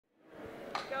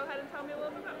go ahead and tell me a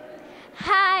little bit about it.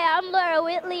 Hi, I'm Laura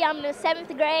Whitley. I'm in the 7th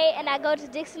grade and I go to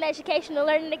Dixon Educational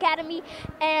Learning Academy,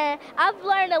 and I've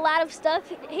learned a lot of stuff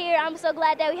here. I'm so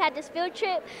glad that we had this field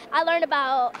trip. I learned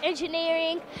about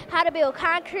engineering, how to build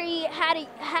concrete,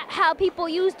 how people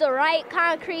use the right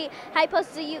concrete,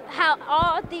 how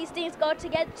all these things go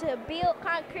together to build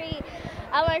concrete.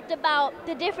 I learned about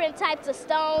the different types of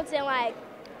stones and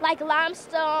like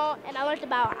limestone, and I learned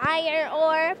about iron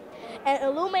ore and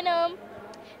aluminum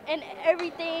and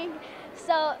everything.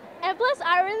 So, and plus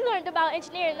I really learned about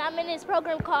engineering. I'm in this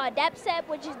program called DAPSEP,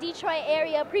 which is Detroit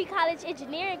Area Pre-College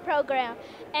Engineering Program.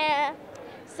 And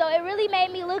so it really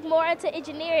made me look more into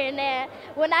engineering, and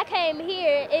when I came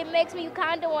here, it makes me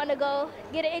kind of want to go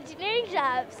get an engineering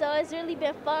job. So it's really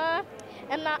been fun,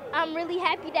 and I'm really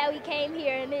happy that we came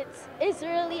here, and it's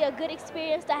really a good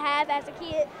experience to have as a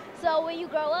kid. So when you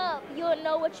grow up, you'll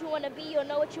know what you want to be, you'll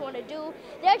know what you want to do.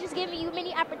 They're just giving you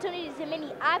many opportunities and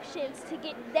many options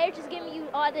they're just giving you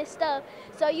all this stuff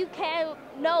so you can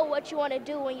know what you want to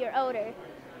do when you're older.